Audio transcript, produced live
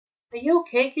Are you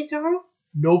okay, Keitaro?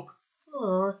 Nope.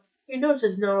 Aw, your nose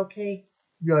is not okay.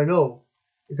 Yeah, I know.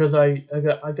 Because I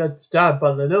got stabbed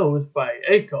by the nose by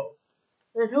Eiko.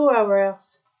 And whoever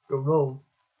else. Don't know.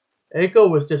 Eiko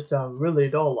was just really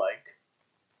doll-like.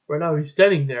 Right now he's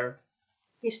standing there.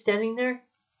 He's standing there?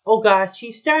 Oh gosh,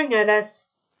 he's staring at us.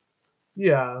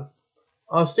 Yeah,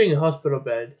 I'll stay in the hospital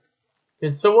bed.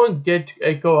 Can someone get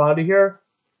Eiko out of here?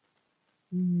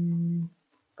 Hmm,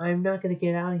 I'm not gonna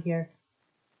get out of here.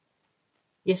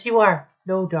 Yes, you are.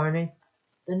 No, darn it.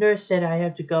 The nurse said I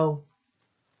have to go.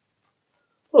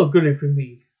 Oh, goody for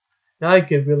me. Now I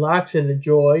can relax and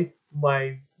enjoy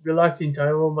my relaxing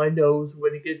time on my nose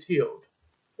when it gets healed.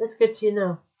 That's good to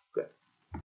know.